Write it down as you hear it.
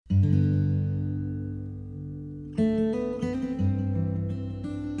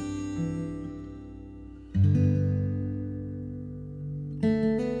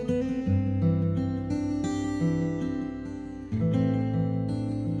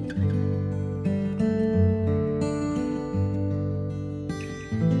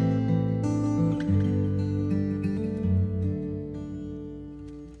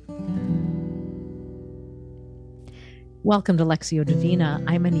Welcome to Lectio Divina.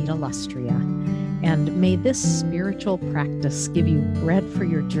 I'm Anita Lustria, and may this spiritual practice give you bread for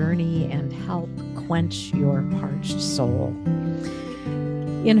your journey and help quench your parched soul.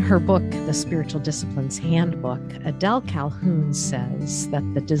 In her book, The Spiritual Disciplines Handbook, Adele Calhoun says that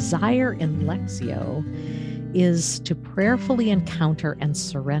the desire in Lectio is to prayerfully encounter and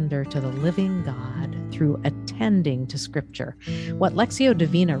surrender to the living God through attending to Scripture. What Lectio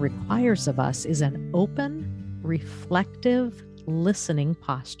Divina requires of us is an open, reflective, listening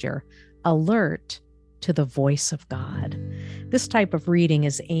posture, alert to the voice of God. This type of reading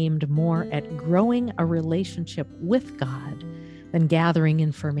is aimed more at growing a relationship with God than gathering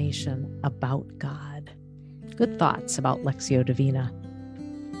information about God. Good thoughts about Lectio Divina.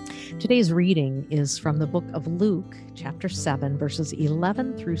 Today's reading is from the book of Luke, chapter 7, verses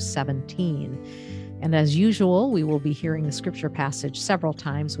 11 through 17. And as usual, we will be hearing the scripture passage several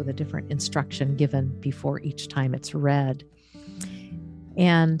times with a different instruction given before each time it's read.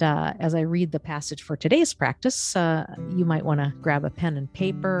 And as I read the passage for today's practice, you might want to grab a pen and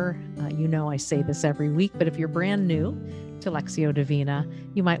paper. You know I say this every week, but if you're brand new to Lectio Divina,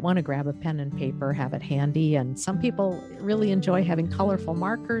 you might want to grab a pen and paper, have it handy. And some people really enjoy having colorful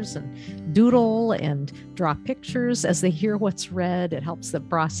markers and doodle and draw pictures as they hear what's read. It helps them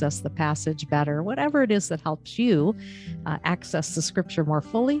process the passage better. Whatever it is that helps you access the scripture more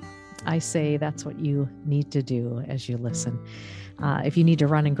fully, I say that's what you need to do as you listen. If you need to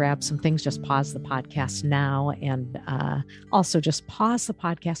run and grab some things, just pause the podcast now, and also just pause the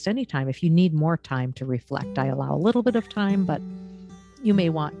podcast anytime if you need more time to reflect. I allow a little bit of time, but you may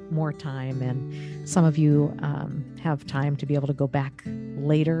want more time, and some of you have time to be able to go back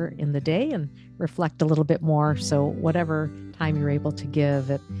later in the day and reflect a little bit more. So whatever time you're able to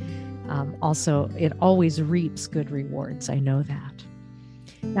give, it always reaps good rewards. I know that.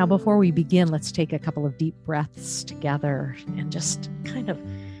 Now, before we begin, let's take a couple of deep breaths together and just kind of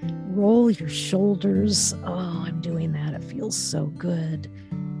roll your shoulders. Oh, I'm doing that. It feels so good.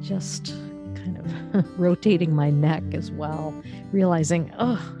 Just kind of rotating my neck as well, realizing,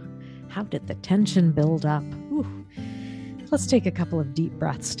 how did the tension build up? Whew. Let's take a couple of deep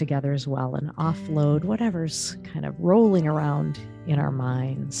breaths together as well and offload whatever's kind of rolling around in our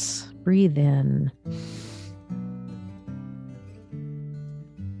minds. Breathe in.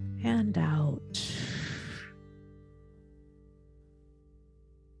 And out.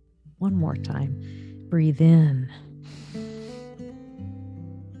 One more time. Breathe in.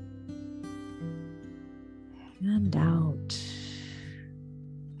 And out.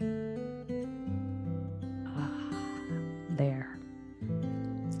 There.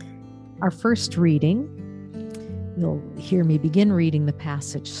 Our first reading, you'll hear me begin reading the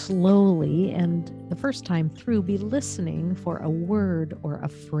passage slowly, and the first time through, be listening for a word or a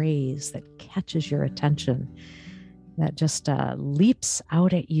phrase that catches your attention, that just leaps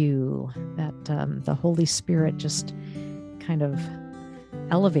out at you, that the Holy Spirit just kind of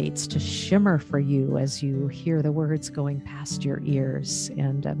elevates to shimmer for you as you hear the words going past your ears.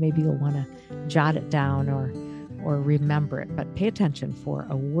 And maybe you'll want to jot it down or remember it, but pay attention for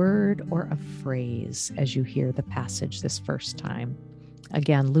a word or a phrase as you hear the passage this first time.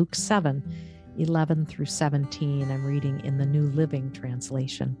 Again, Luke 7, 11 through 17, I'm reading in the New Living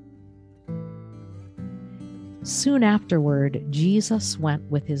Translation. Soon afterward, Jesus went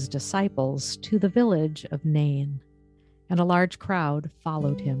with his disciples to the village of Nain, and a large crowd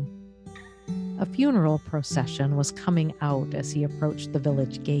followed him. A funeral procession was coming out as he approached the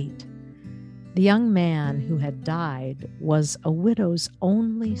village gate. The young man who had died was a widow's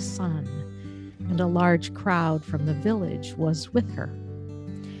only son, and a large crowd from the village was with her.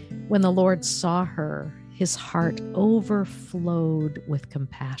 When the Lord saw her, his heart overflowed with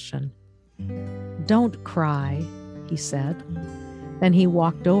compassion. "Don't cry," he said. Then he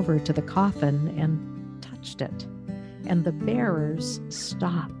walked over to the coffin and touched it, and the bearers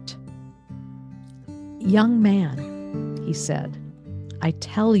stopped. "Young man," he said, "I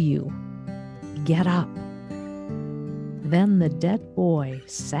tell you, get up." Then the dead boy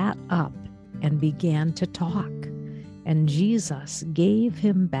sat up and began to talk, and Jesus gave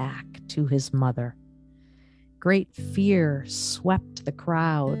him back to his mother. Great fear swept the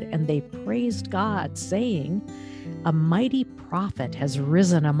crowd, and they praised God, saying, "A mighty prophet has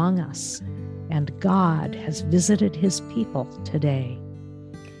risen among us, and God has visited his people today."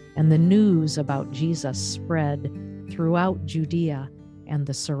 And the news about Jesus spread throughout Judea and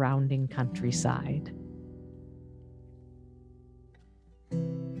the surrounding countryside.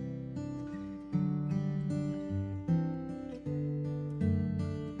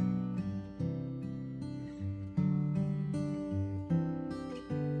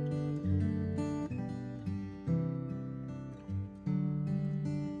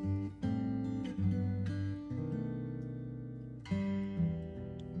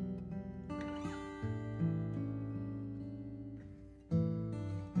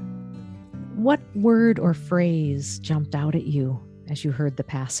 What word or phrase jumped out at you as you heard the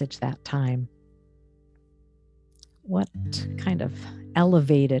passage that time? What kind of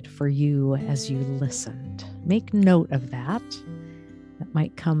elevated for you as you listened? Make note of that. That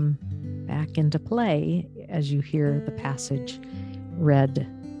might come back into play as you hear the passage read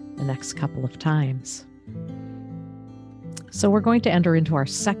the next couple of times. So we're going to enter into our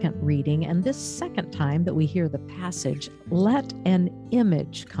second reading, and this second time that we hear the passage, let an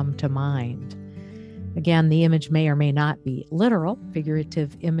image come to mind. Again, the image may or may not be literal.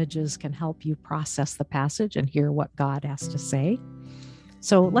 Figurative images can help you process the passage and hear what God has to say.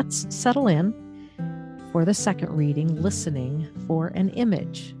 So let's settle in for the second reading, listening for an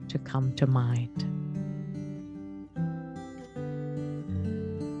image to come to mind.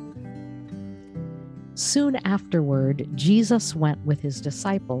 Soon afterward, Jesus went with his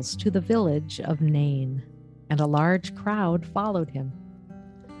disciples to the village of Nain, and a large crowd followed him.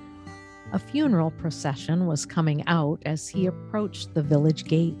 A funeral procession was coming out as he approached the village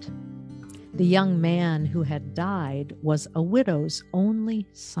gate. The young man who had died was a widow's only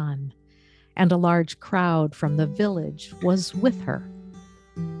son, and a large crowd from the village was with her.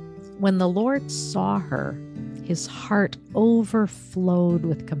 When the Lord saw her, his heart overflowed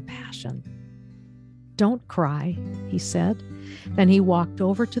with compassion. "Don't cry," he said. Then he walked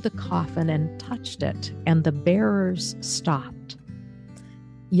over to the coffin and touched it, and the bearers stopped.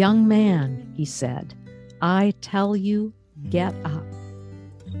 "Young man," he said, "I tell you, get up."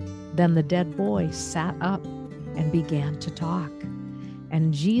 Then the dead boy sat up and began to talk,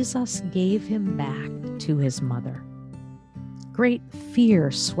 and Jesus gave him back to his mother. Great fear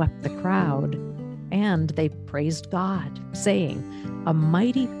swept the crowd, and they praised God, saying, "A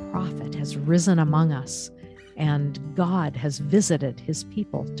mighty prophet has risen among us, and God has visited his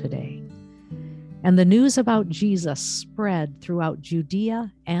people today." And the news about Jesus spread throughout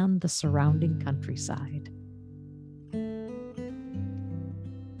Judea and the surrounding countryside.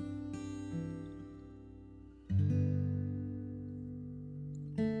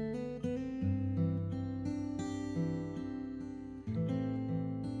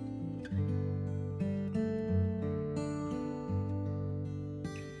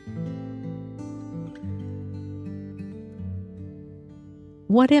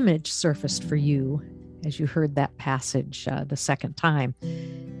 What image surfaced for you as you heard that passage the second time?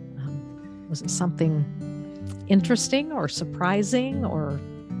 Was it something interesting or surprising or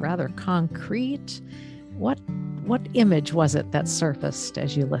rather concrete? What image was it that surfaced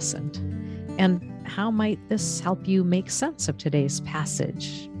as you listened? And how might this help you make sense of today's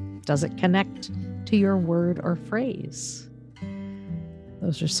passage? Does it connect to your word or phrase?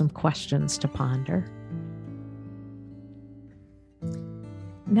 Those are some questions to ponder.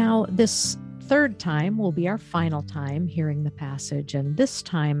 Now, this third time will be our final time hearing the passage, and this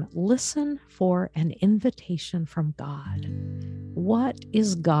time, listen for an invitation from God. What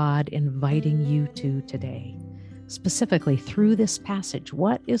is God inviting you to today? Specifically, through this passage,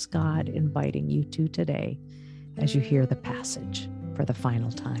 what is God inviting you to today as you hear the passage for the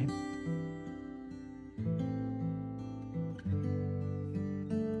final time?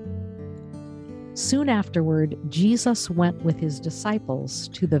 Soon afterward, Jesus went with his disciples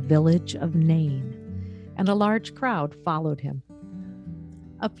to the village of Nain, and a large crowd followed him.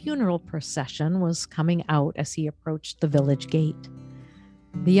 A funeral procession was coming out as he approached the village gate.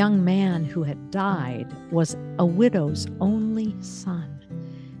 The young man who had died was a widow's only son,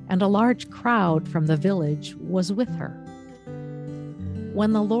 and a large crowd from the village was with her.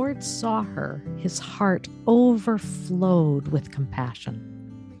 When the Lord saw her, his heart overflowed with compassion.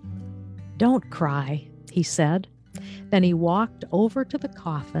 "Don't cry," he said. Then he walked over to the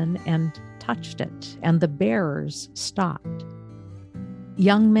coffin and touched it, and the bearers stopped.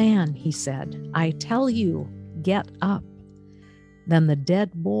 "Young man," he said, "I tell you, get up." Then the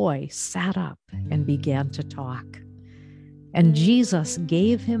dead boy sat up and began to talk, and Jesus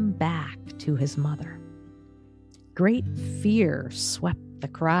gave him back to his mother. Great fear swept the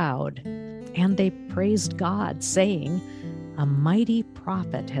crowd, and they praised God, saying, "A mighty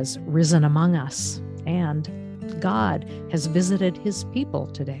prophet has risen among us, and God has visited his people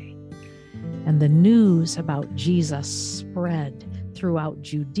today." And the news about Jesus spread throughout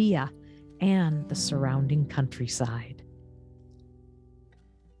Judea and the surrounding countryside.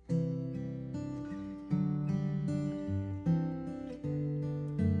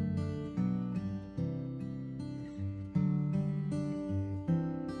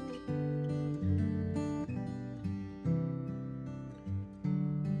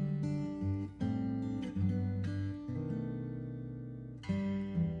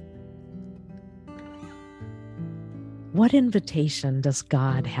 What invitation does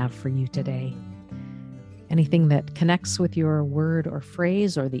God have for you today? Anything that connects with your word or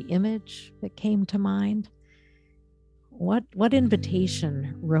phrase or the image that came to mind? What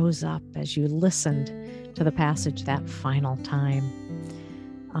invitation rose up as you listened to the passage that final time?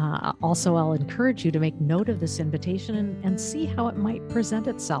 Also, I'll encourage you to make note of this invitation and see how it might present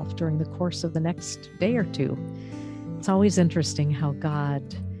itself during the course of the next day or two. It's always interesting how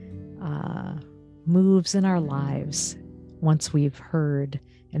God moves in our lives once we've heard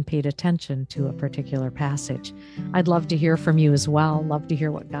and paid attention to a particular passage. I'd love to hear from you as well. Love to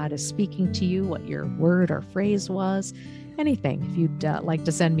hear what God is speaking to you, what your word or phrase was, anything. If you'd like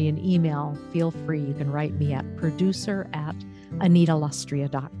to send me an email, feel free. You can write me at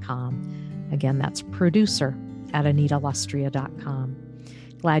producer@anitalustria.com. Again, that's producer@anitalustria.com.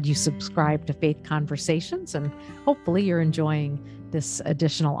 Glad you subscribe to Faith Conversations, and hopefully you're enjoying this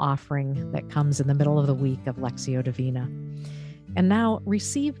additional offering that comes in the middle of the week of Lectio Divina. And now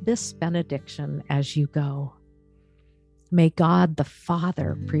receive this benediction as you go. May God the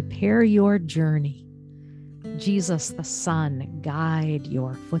Father prepare your journey. Jesus the Son guide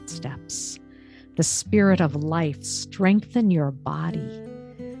your footsteps. The Spirit of life strengthen your body.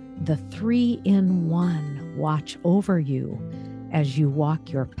 The Three-in-One watch over you as you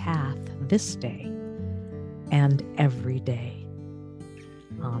walk your path this day and every day.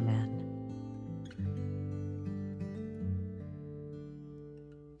 Amen.